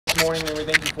morning, and we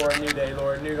thank you for a new day,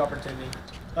 Lord, a new opportunity.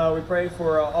 We pray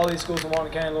for all these schools in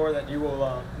Walton County, Lord, that you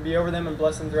will be over them and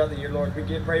bless them throughout the year, Lord. We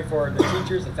pray for the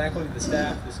teachers, the faculty, the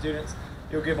staff, the students.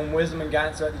 You'll give them wisdom and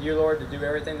guidance throughout the year, Lord, to do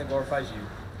everything that glorifies you.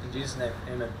 In Jesus' name,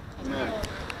 amen. Amen.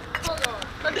 Hold on.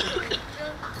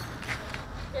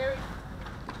 Harry.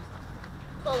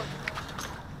 Color.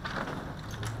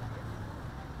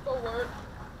 Forward.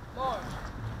 March.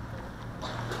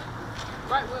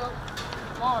 Right wheel.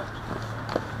 March.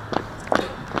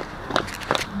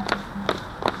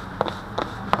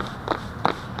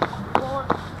 Forward.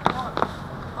 March.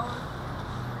 Color.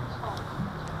 Stop.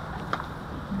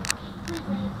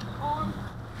 Present. Arm.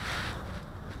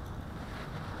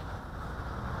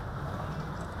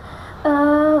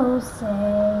 Oh,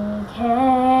 say,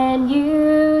 can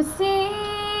you see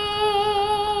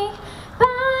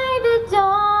by the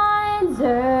dawn's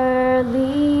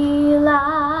early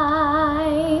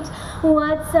light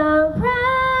what so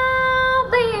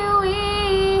proudly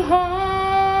we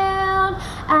hailed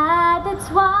at the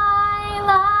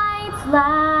twilight's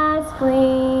last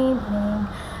gleaming,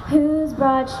 whose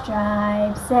broad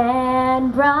stripes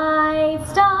and bright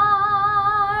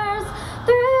stars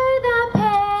through the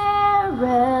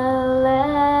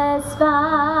perilous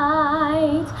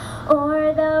fight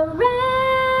o'er the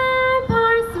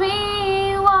ramparts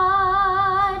we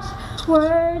watch,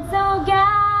 words so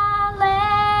gallantly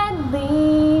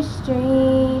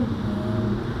streaming,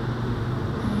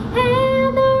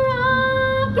 and the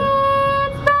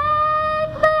rockets break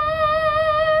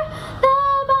clear, the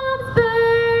bombs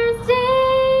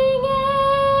bursting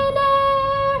in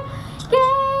air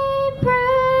gave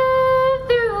proof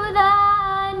through the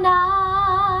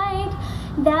night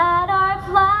that our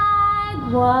flag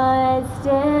was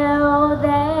still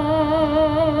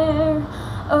there.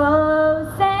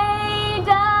 Oh, say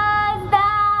does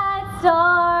that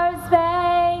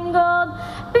star-spangled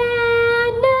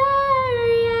banner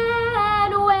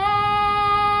yet wave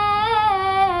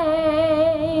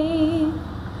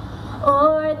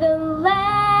o'er the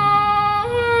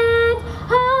land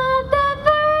of the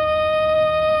free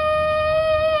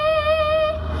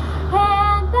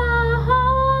and the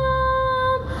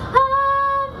home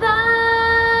of the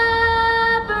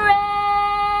brave.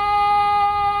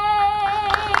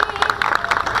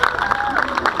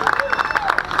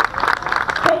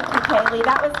 Thank you, Kaylee.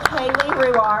 That was Kaylee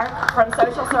Ruar from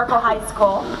Social Circle High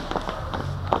School.